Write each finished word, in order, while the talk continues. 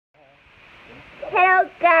Hello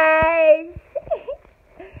guys.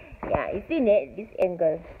 Yeah, you seen it, this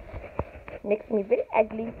angle makes me very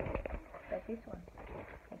ugly, but this one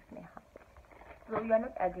makes me hot. So you are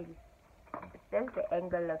not ugly. That's the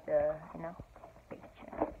angle of the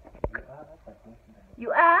picture.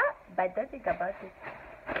 You are, but don't think about it.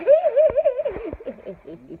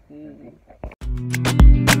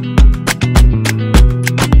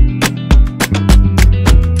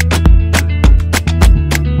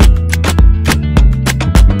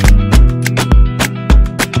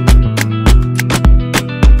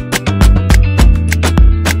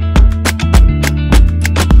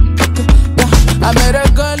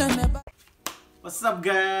 What's up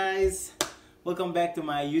guys, welcome back to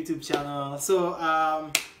my YouTube channel. So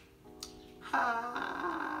I'm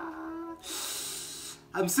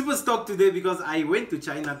super stoked today because I went to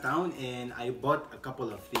Chinatown and I bought a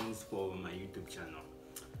couple of things for my YouTube channel.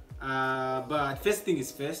 But first thing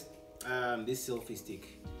is first, this selfie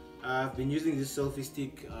stick. I've been using this selfie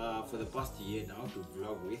stick for the past year now to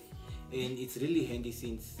vlog with, and it's really handy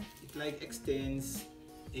since it like extends,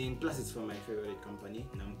 and plus it's from my favorite company,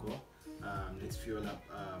 Namco. Let's fuel up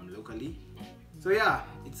locally. So yeah,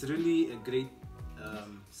 it's really a great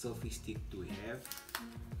selfie stick to have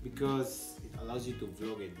because it allows you to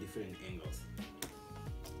vlog at different angles.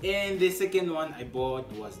 And the second one I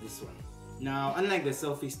bought was this one. Now, unlike the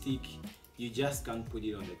selfie stick, you just can't put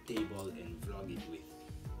it on the table and vlog it with.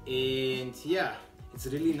 And yeah, it's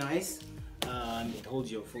really nice. It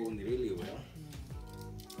holds your phone really well.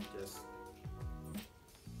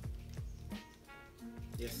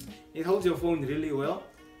 Yes, it holds your phone really well,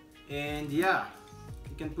 and yeah,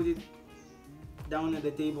 you can put it down at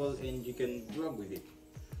the table and you can vlog with it.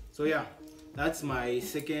 So yeah, that's my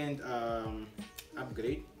second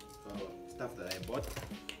upgrade stuff that I bought.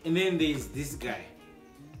 And then there's this guy.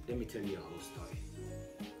 Let me tell you a whole story.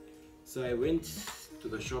 So I went to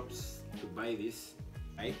the shops to buy this,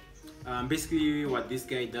 right? Basically what this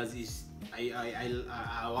guy does is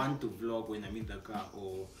I want to vlog when I'm in the car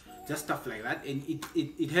or just stuff like that, and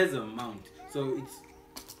it has a mount, so it's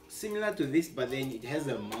similar to this, but then it has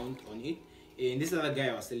a mount on it. And this other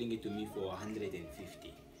guy was selling it to me for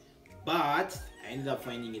 150, but I ended up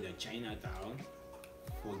finding it at Chinatown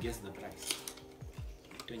for, guess the price,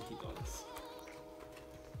 $20.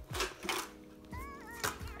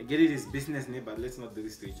 I get it is business name, but let's not do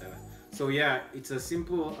this to each other. So yeah, it's a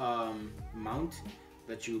simple mount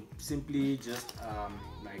that you simply just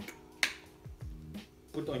like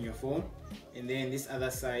put on your phone, and then this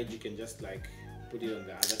other side you can just like put it on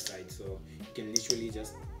the other side, so you can literally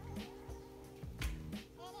just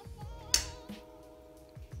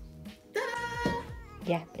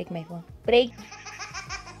yeah, break my phone. Break.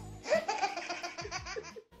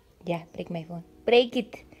 Yeah, break my phone. Break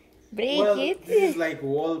it. Break it. This is like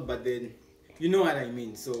wall, but then you know what I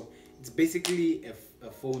mean. So it's basically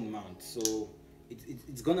a phone mount, so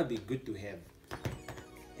it's gonna be good to have.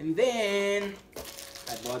 And then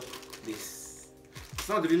I bought this. It's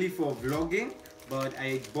not really for vlogging, but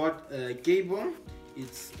I bought a cable.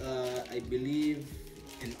 It's I believe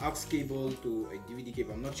an aux cable to a DVD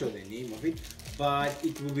cable. I'm not sure the name of it, but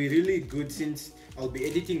it will be really good since I'll be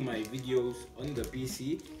editing my videos on the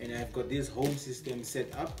PC, and I've got this home system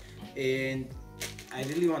set up, and I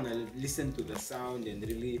really want to listen to the sound and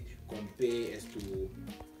really compare as to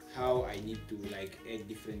how I need to like add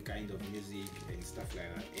different kind of music and stuff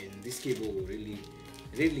like that. And this cable will really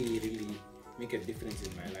make a difference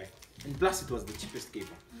in my life. And plus it was the cheapest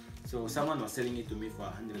cable. So someone was selling it to me for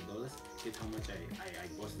 $100. Guess how much I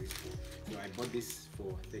bought this for. So I bought this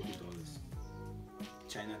for $30.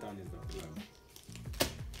 Chinatown is the plug.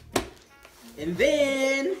 And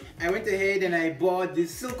then I went ahead and I bought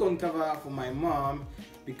this silicone cover for my mom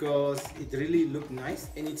because it really looked nice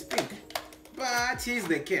and it's pink. But here's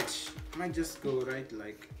the catch. I might just go right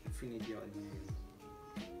like infinity on here.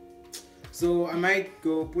 So I might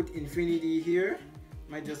go put infinity here.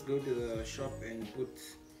 Might just go to the shop and put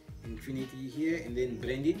infinity here and then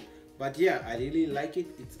blend it. But yeah, I really like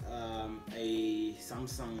it. It's a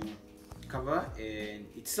Samsung cover and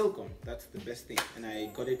it's silicone. That's the best thing. And I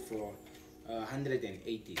got it for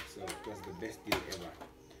 180, so it was the best deal ever.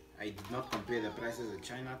 I did not compare the prices at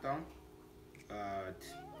Chinatown, but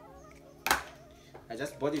I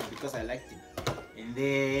just bought it because I liked it. And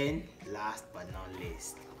then last but not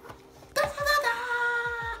least,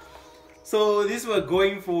 so these were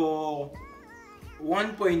going for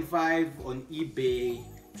 1.5 on eBay,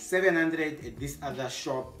 700 at this other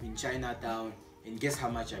shop in Chinatown, and guess how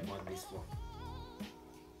much I bought this for?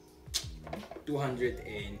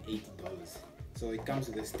 $280. So it comes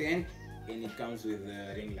with a stand and it comes with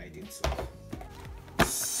the ring light itself.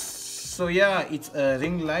 So yeah, it's a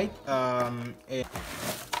ring light.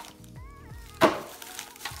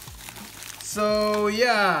 So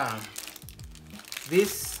yeah,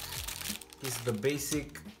 this is the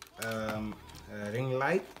basic ring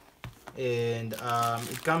light, and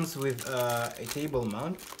it comes with a table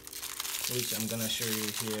mount, which I'm gonna show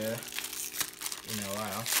you here in a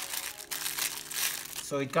while.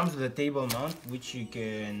 So it comes with a table mount which you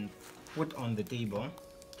can put on the table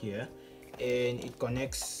here, and it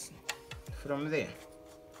connects from there.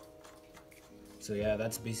 So yeah,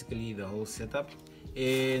 that's basically the whole setup.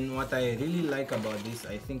 And what I really like about this,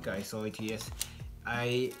 I think I saw it, yes,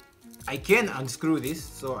 I can unscrew this,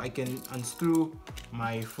 so I can unscrew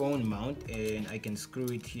my phone mount and I can screw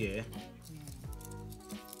it here,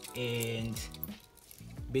 and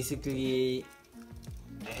basically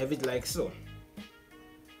I have it like so.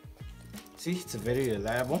 See, it's very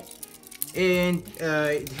reliable, and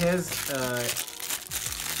it has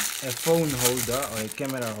a phone holder or a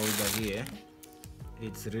camera holder here.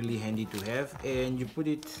 It's really handy to have, and you put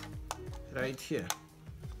it right here.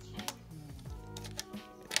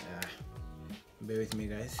 Bear with me,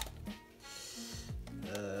 guys.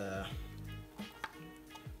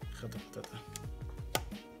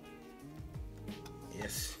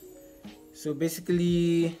 Yes, so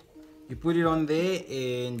basically you put it on there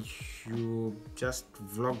and you just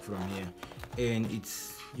vlog from here, and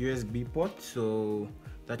it's USB port, so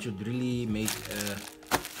that should really make a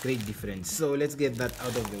great difference. So let's get that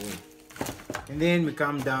out of the way, and then we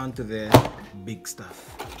come down to the big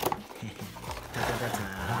stuff.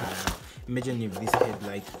 Imagine if this had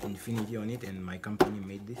like infinity on it and my company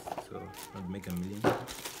made this, so I'd make $1 million.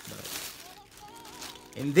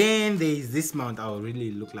 And then there is this mount. I'll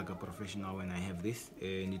really look like a professional when I have this,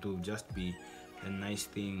 and it will just be a nice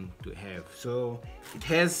thing to have. So it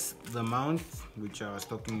has the mount which I was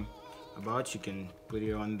talking about. You can put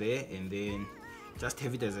it on there and then just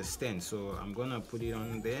have it as a stand. So I'm gonna put it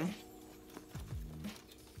on there,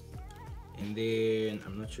 and then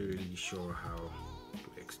I'm not really sure how to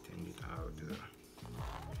extend it out.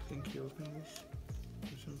 I think you open this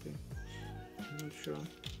or something, I'm not sure.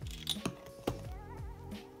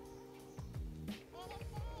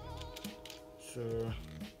 So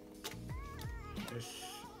yes,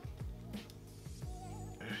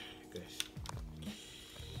 guys.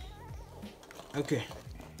 Okay,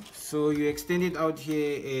 so you extend it out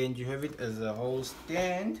here and you have it as a whole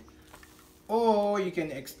stand, or you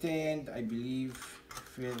can extend, I believe,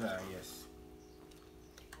 further, yes,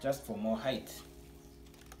 just for more height.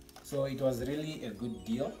 So it was really a good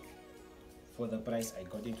deal for the price I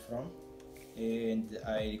got it from, and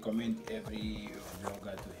I recommend every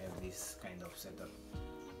vlogger to have this kind of setup.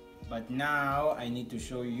 But now I need to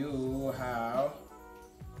show you how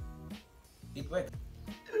it works.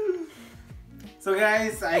 So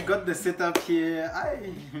guys, I got the setup here.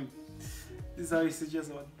 This is how you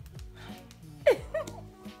suggest one.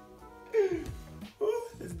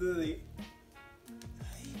 Let's do it.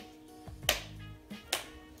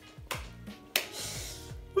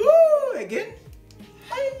 Woo! Again.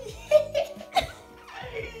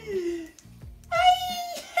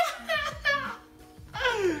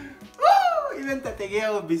 Even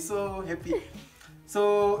Tategea will be so happy.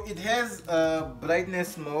 So it has a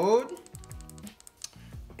brightness mode,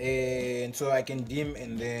 and so I can dim,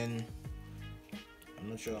 and then I'm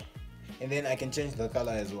not sure, and then I can change the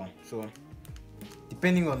color as well. So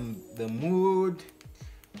depending on the mood,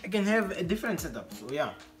 I can have a different setup. So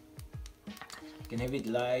yeah, I can have it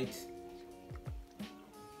light,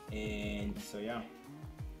 and so yeah,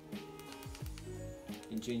 you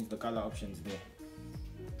can change the color options there.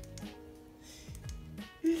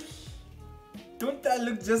 Don't I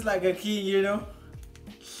look just like a king, you know?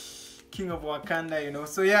 King of Wakanda, you know?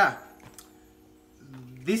 So yeah,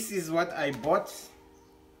 this is what I bought.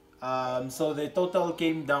 So the total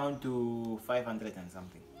came down to 500 and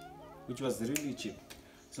something, which was really cheap.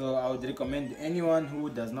 So I would recommend anyone who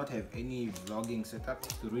does not have any vlogging setup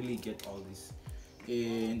to really get all this.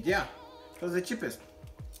 And yeah, it was the cheapest.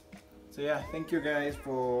 So yeah, thank you guys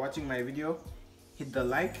for watching my video. Hit the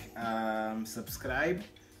like, subscribe,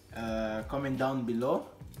 comment down below,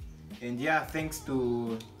 and yeah, thanks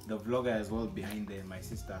to the vlogger as well behind there, my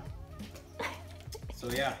sister. So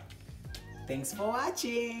yeah, thanks for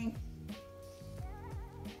watching.